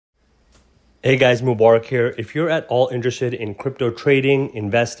Hey guys, Mubarak here. If you're at all interested in crypto trading,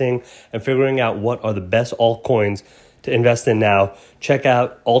 investing, and figuring out what are the best altcoins to invest in now, check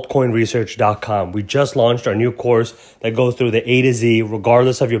out altcoinresearch.com. We just launched our new course that goes through the A to Z,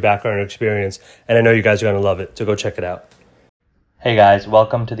 regardless of your background or experience. And I know you guys are going to love it, so go check it out. Hey guys,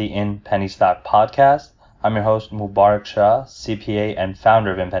 welcome to the In Penny Stock podcast. I'm your host, Mubarak Shah, CPA and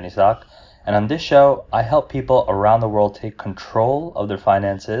founder of In Penny Stock. And on this show, I help people around the world take control of their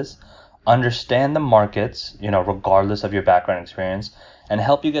finances, understand the markets, regardless of your background experience, and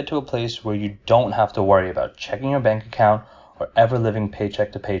help you get to a place where you don't have to worry about checking your bank account or ever living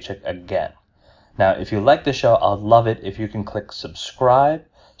paycheck to paycheck again. Now, if you like the show, I'd love it if you can click subscribe,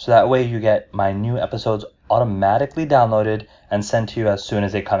 so that way you get my new episodes automatically downloaded and sent to you as soon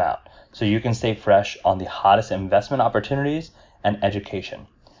as they come out, so you can stay fresh on the hottest investment opportunities and education.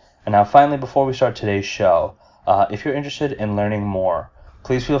 And now finally, before we start today's show, if you're interested in learning more,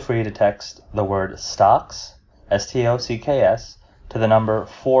 please feel free to text the word stocks, STOCKS, to the number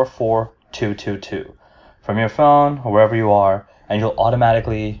 44222 from your phone or wherever you are, and you'll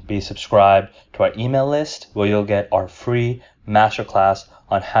automatically be subscribed to our email list, where you'll get our free masterclass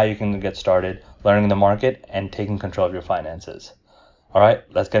on how you can get started learning the market and taking control of your finances. All right,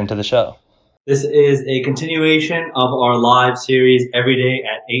 let's get into the show. This is a continuation of our live series every day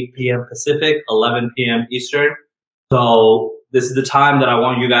at 8 p.m. Pacific, 11 p.m. Eastern. So this is the time that I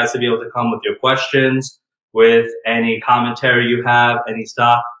want you guys to be able to come with your questions, with any commentary you have, any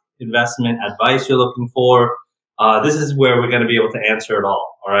stock investment advice you're looking for. This is where we're going to be able to answer it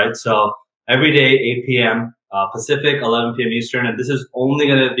all right? So every day, 8 p.m. Pacific, 11 p.m. Eastern. And this is only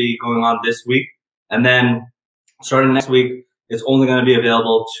going to be going on this week. And then starting next week, it's only going to be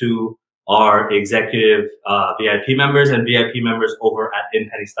available to our executive VIP members and VIP members over at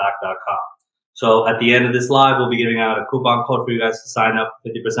inpennystock.com. So at the end of this live, we'll be giving out a coupon code for you guys to sign up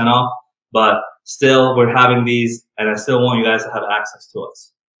 50% off. But still, we're having these, and I still want you guys to have access to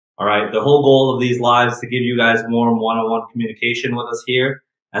us. All right. The whole goal of these lives is to give you guys more one-on-one communication with us here.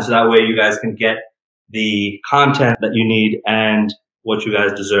 And so that way you guys can get the content that you need and what you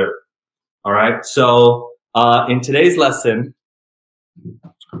guys deserve. All right. So in today's lesson,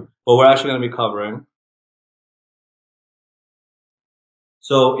 what we're actually going to be covering.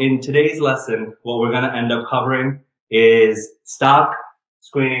 So in today's lesson, what we're going to end up covering is stock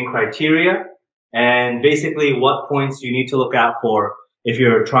screening criteria and basically what points you need to look out for if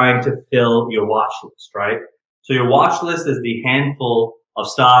you're trying to fill your watch list, right? So your watch list is the handful of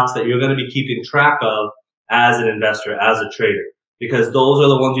stocks that you're going to be keeping track of as an investor, as a trader, because those are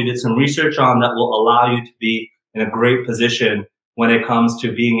the ones you did some research on that will allow you to be in a great position when it comes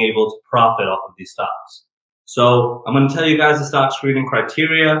to being able to profit off of these stocks. So I'm going to tell you guys the stock screening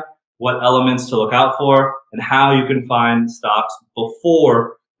criteria, what elements to look out for, and how you can find stocks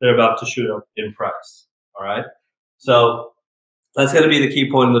before they're about to shoot up in price. All right. So that's going to be the key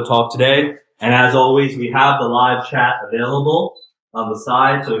point of the talk today. And as always, we have the live chat available on the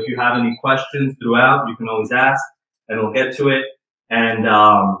side. So if you have any questions throughout, you can always ask and we'll get to it. And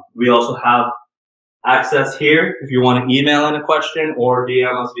we also have access here. If you want to email in a question or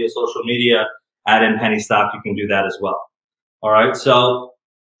DM us via social media at InPennyStock, you can do that as well. All right. So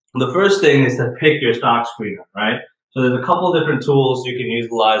the first thing is to pick your stock screener, right? So there's a couple of different tools you can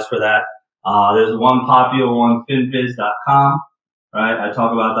utilize for that. There's one popular one, finviz.com, right? I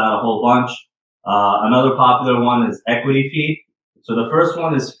talk about that a whole bunch. Another popular one is Equity Feed. So the first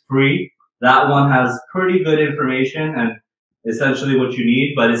one is free. That one has pretty good information and essentially what you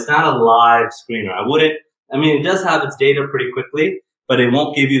need, but it's not a live screener. It does have its data pretty quickly, but it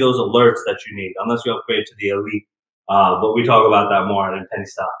won't give you those alerts that you need unless you upgrade to the elite. But we talk about that more in Penny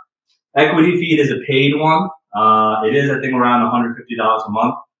Stock. Equity Feed is a paid one. It is, I think, around $150 a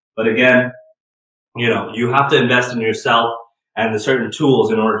month. But again, you have to invest in yourself and the certain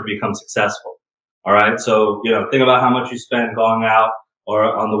tools in order to become successful. All right. So, think about how much you spend going out or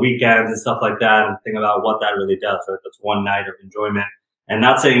on the weekends and stuff like that, and think about what that really does, right? That's one night of enjoyment. And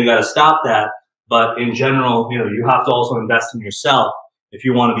not saying you got to stop that, but in general, you have to also invest in yourself if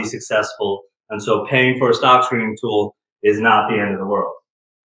you want to be successful. And so paying for a stock screening tool is not the end of the world.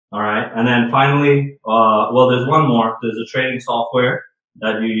 All right. And then finally, there's one more. There's a trading software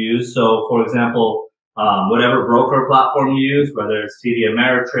that you use. So for example, whatever broker platform you use, whether it's TD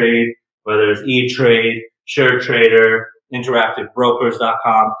Ameritrade, whether it's E-Trade, SureTrader,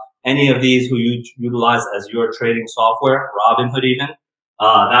 interactivebrokers.com, any of these who you utilize as your trading software, Robinhood even,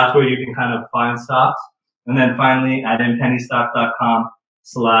 that's where you can kind of find stocks. And then finally, at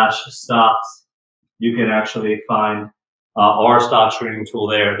inpennystock.com/stocks, you can actually find our stock screening tool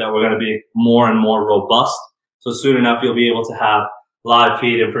there that we're going to be more and more robust. So soon enough, you'll be able to have live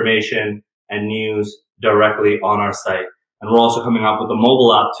feed information and news directly on our site. And we're also coming up with a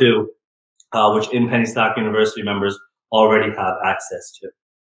mobile app too, which in Penny Stock University members already have access to.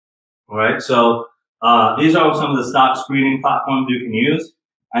 All right, so these are some of the stock screening platforms you can use.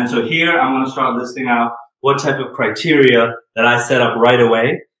 And so here I'm going to start listing out what type of criteria that I set up right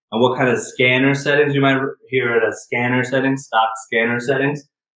away and what kind of scanner settings. You might hear it as scanner settings, stock scanner settings.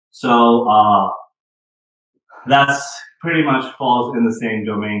 So that's pretty much falls in the same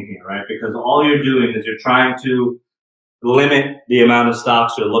domain here, right? Because all you're doing is you're trying to limit the amount of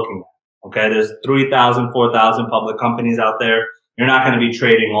stocks you're looking at. Okay, there's 3,000, 4,000 public companies out there. You're not going to be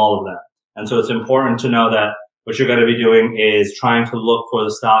trading all of them. And so it's important to know that what you're going to be doing is trying to look for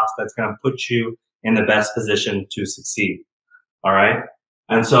the stocks that's going to put you in the best position to succeed. All right.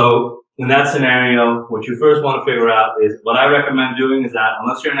 And so in that scenario, what you first want to figure out is what I recommend doing is that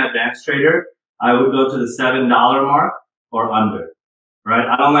unless you're an advanced trader, I would go to the $7 mark or under, right?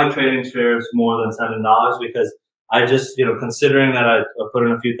 I don't like trading shares more than $7 because I just, considering that I put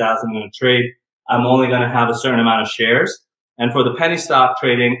in a few thousand in a trade, I'm only going to have a certain amount of shares. And for the penny stock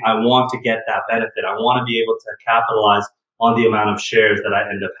trading, I want to get that benefit. I want to be able to capitalize on the amount of shares that I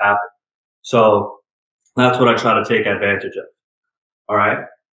end up having. So that's what I try to take advantage of. All right.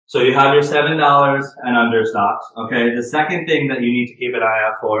 So you have your $7 and under stocks. Okay. The second thing that you need to keep an eye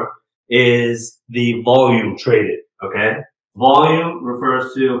out for is the volume traded. Okay. Volume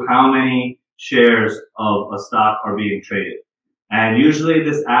refers to how many shares of a stock are being traded. And usually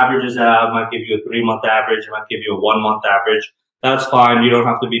this averages out, might give you a 3-month average, it might give you a 1-month average. That's fine. You don't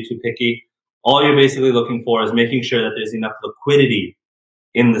have to be too picky. All you're basically looking for is making sure that there's enough liquidity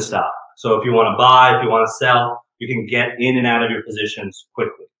in the stock. So if you want to buy, if you want to sell, you can get in and out of your positions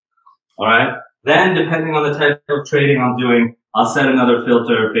quickly. All right. Then depending on the type of trading I'm doing, I'll set another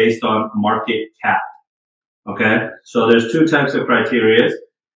filter based on market cap. Okay. So there's two types of criteria.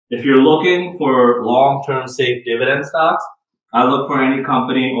 If you're looking for long-term safe dividend stocks, I look for any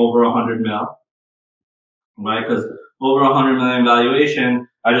company over 100 mil, right? Because over 100 million valuation,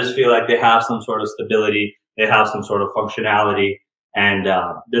 I just feel like they have some sort of stability, they have some sort of functionality, and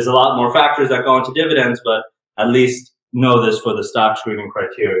there's a lot more factors that go into dividends, but at least know this for the stock screening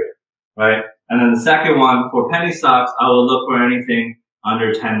criteria, right? And then the second one, for penny stocks, I will look for anything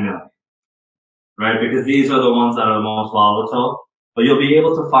under 10 million, right? Because these are the ones that are the most volatile, but you'll be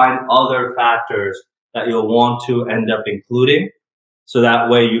able to find other factors that you'll want to end up including, so that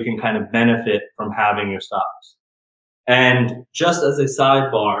way you can kind of benefit from having your stocks. And just as a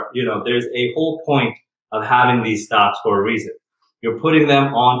sidebar, there's a whole point of having these stocks for a reason. You're putting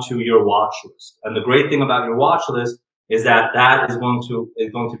them onto your watch list. And the great thing about your watch list is that is going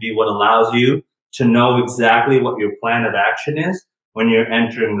to be what allows you to know exactly what your plan of action is when you're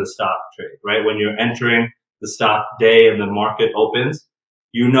entering the stock trade, right? When you're entering the stock day and the market opens,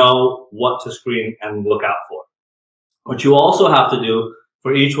 you know what to screen and look out for. What you also have to do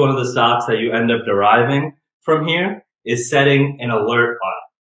for each one of the stocks that you end up deriving from here is setting an alert on it.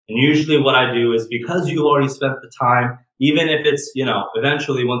 And usually what I do is, because you already spent the time, even if it's,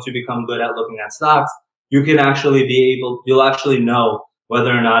 eventually once you become good at looking at stocks, you'll actually know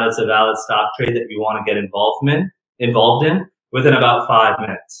whether or not it's a valid stock trade that you want to get involved in within about 5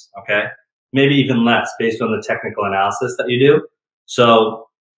 minutes. Okay. Maybe even less based on the technical analysis that you do. So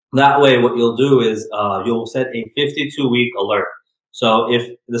that way what you'll do is you'll set a 52-week alert. So if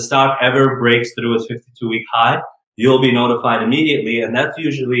the stock ever breaks through its 52-week high, you'll be notified immediately. And that's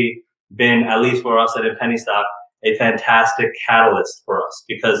usually been, at least for us at Penny Stock, a fantastic catalyst for us,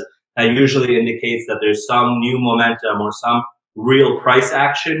 because that usually indicates that there's some new momentum or some real price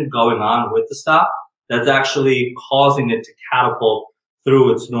action going on with the stock that's actually causing it to catapult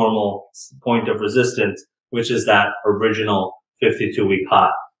through its normal point of resistance, which is that original 52-week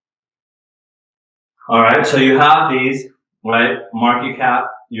high. All right, so you have these, right? Market cap,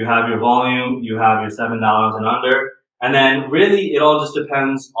 you have your volume, you have your $7 and under, and then really it all just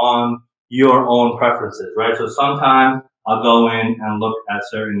depends on your own preferences, right? So sometimes I'll go in and look at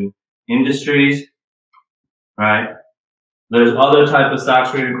certain industries, right? There's other type of stock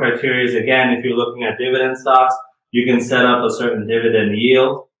screening criteria. Again, if you're looking at dividend stocks, you can set up a certain dividend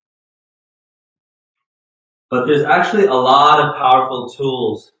yield. But there's actually a lot of powerful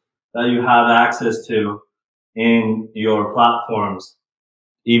tools that you have access to in your platforms.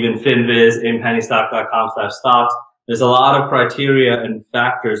 Even Finviz, in pennystock.com/stocks. There's a lot of criteria and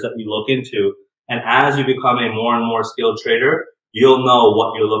factors that you look into. And as you become a more and more skilled trader, you'll know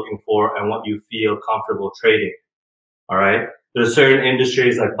what you're looking for and what you feel comfortable trading. All right. There's certain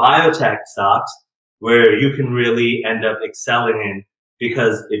industries like biotech stocks where you can really end up excelling in,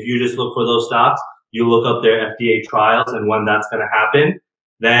 because if you just look for those stocks, you look up their FDA trials and when that's going to happen,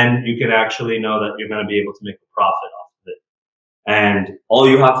 then you can actually know that you're going to be able to make a profit off of it. And all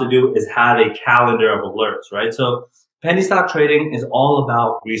you have to do is have a calendar of alerts, right? So penny stock trading is all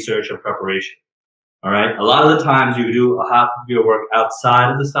about research and preparation. All right. A lot of the times you do a half of your work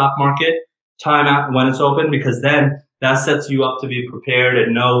outside of the stock market, time out when it's open, because then that sets you up to be prepared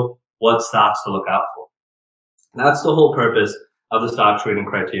and know what stocks to look out for. That's the whole purpose of the stock trading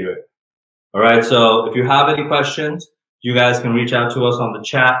criteria. All right. So if you have any questions, you guys can reach out to us on the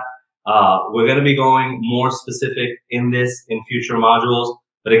chat. We're going to be going more specific in future modules.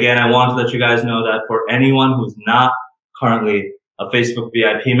 But again, I want to let you guys know that for anyone who's not currently a Facebook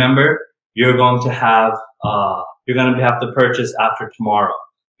VIP member, you're going to have to purchase after tomorrow,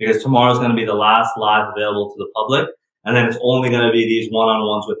 because tomorrow is going to be the last live available to the public. And then it's only going to be these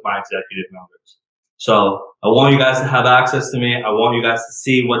one-on-ones with my executive members. So I want you guys to have access to me. I want you guys to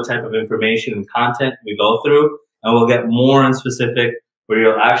see what type of information and content we go through. And we'll get more in specific where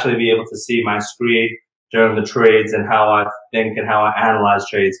you'll actually be able to see my screen during the trades and how I think and how I analyze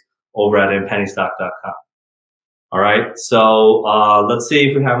trades over at inpennystock.com. All right. So let's see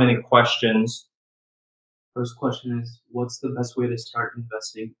if we have any questions. First question is, what's the best way to start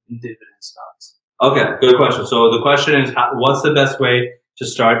investing in dividend stocks? Okay, good question. So the question is, what's the best way to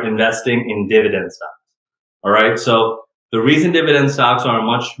start investing in dividend stocks? All right. So the reason dividend stocks are a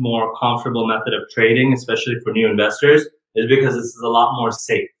much more comfortable method of trading, especially for new investors, is because this is a lot more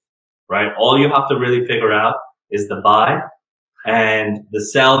safe, right? All you have to really figure out is the buy, and the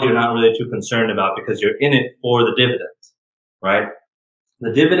sell you're not really too concerned about because you're in it for the dividends, right?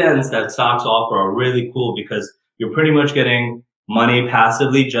 The dividends that stocks offer are really cool because you're pretty much getting money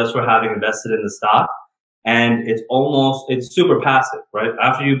passively just for having invested in the stock. And it's super passive, right?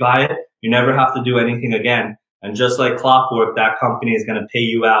 After you buy it, you never have to do anything again. And just like clockwork, that company is going to pay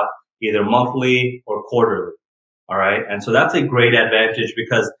you out either monthly or quarterly. All right. And so that's a great advantage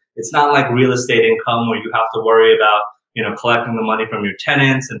because it's not like real estate income where you have to worry about, collecting the money from your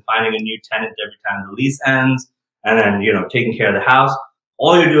tenants and finding a new tenant every time the lease ends and then, taking care of the house.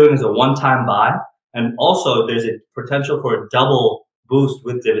 All you're doing is a one-time buy. And also there's a potential for a double boost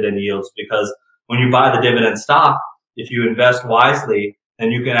with dividend yields, because when you buy the dividend stock, if you invest wisely,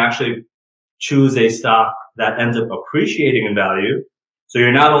 then you can actually choose a stock that ends up appreciating in value. So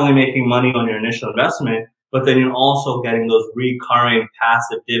you're not only making money on your initial investment, but then you're also getting those recurring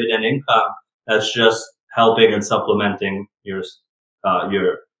passive dividend income that's just helping and supplementing your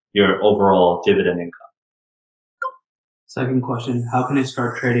overall dividend income. Second question, how can I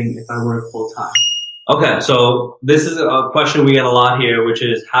start trading if I work full time? Okay, so this is a question we get a lot here, which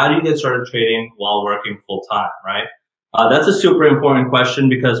is how do you get started trading while working full time, right? That's a super important question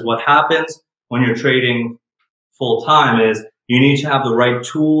because what happens when you're trading full time is you need to have the right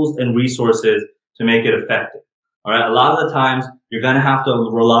tools and resources to make it effective. All right. A lot of the times you're going to have to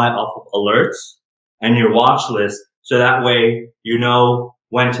rely off of alerts and your watch list. So that way, you know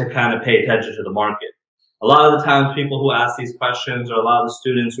when to kind of pay attention to the market. A lot of the times people who ask these questions, or a lot of the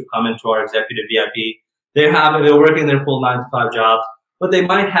students who come into our executive VIP, they're working their full 9-to-5 jobs, but they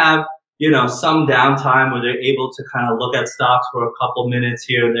might have, some downtime where they're able to kind of look at stocks for a couple minutes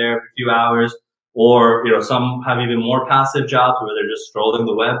here and there, a few hours, or, some have even more passive jobs where they're just strolling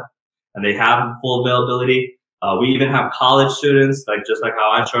the web and they have full availability. We even have college students, just like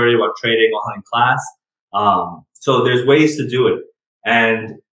how I started about trading while in class. So there's ways to do it.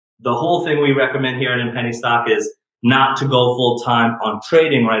 And the whole thing we recommend here in Penny Stock is not to go full time on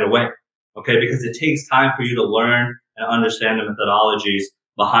trading right away. Okay. Because it takes time for you to learn and understand the methodologies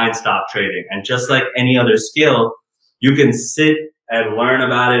behind stock trading. And just like any other skill, you can sit and learn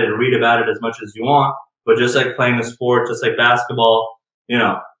about it and read about it as much as you want. But just like playing a sport, just like basketball,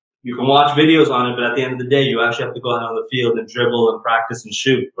 you can watch videos on it, but at the end of the day, you actually have to go out on the field and dribble and practice and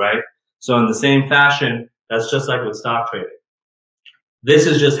shoot, right? So in the same fashion, that's just like with stock trading. This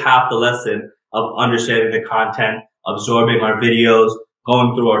is just half the lesson of understanding the content, absorbing our videos,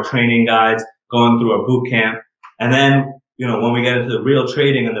 going through our training guides, going through our boot camp. And then, when we get into the real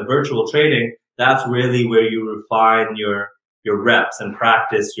trading and the virtual trading, that's really where you refine your reps and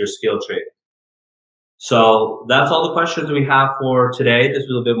practice your skill trading. So that's all the questions we have for today. This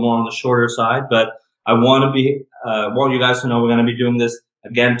was a bit more on the shorter side, but I want you guys to know we're going to be doing this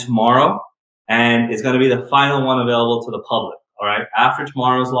again tomorrow, and it's going to be the final one available to the public. All right. After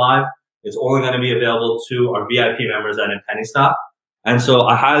tomorrow's live, it's only going to be available to our VIP members at Penny Stock. And so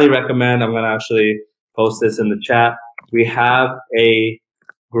I highly recommend, I'm going to actually post this in the chat. We have a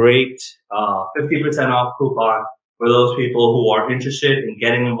great 50% off coupon for those people who are interested in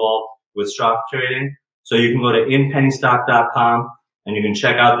getting involved with stock trading. So you can go to inpennystock.com and you can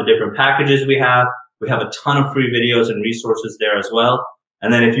check out the different packages we have. We have a ton of free videos and resources there as well.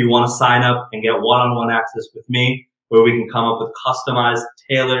 And then if you want to sign up and get one-on-one access with me, where we can come up with customized,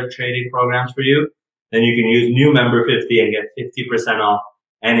 tailored trading programs for you, then you can use new member 50 and get 50% off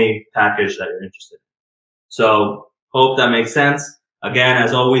any package that you're interested in. So hope that makes sense. Again,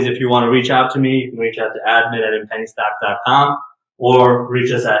 as always, if you want to reach out to me, you can reach out to admin@inpennystock.com or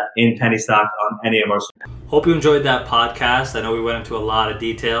reach us at InPennyStock on any of our socials. Hope you enjoyed that podcast. I know we went into a lot of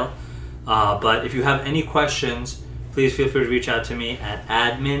detail, but if you have any questions, please feel free to reach out to me at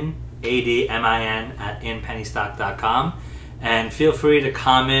admin, ADMIN, at InPennyStock.com. And feel free to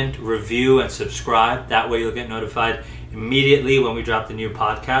comment, review, and subscribe. That way you'll get notified immediately when we drop the new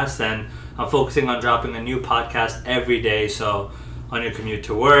podcast. And I'm focusing on dropping a new podcast every day. So on your commute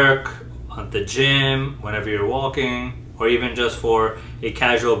to work, at the gym, whenever you're walking, or even just for a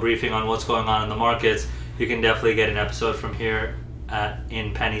casual briefing on what's going on in the markets, you can definitely get an episode from here at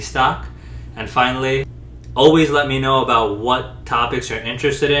In Penny Stock. And finally, always let me know about what topics you're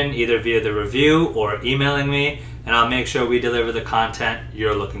interested in, either via the review or emailing me, and I'll make sure we deliver the content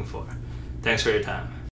you're looking for. Thanks for your time.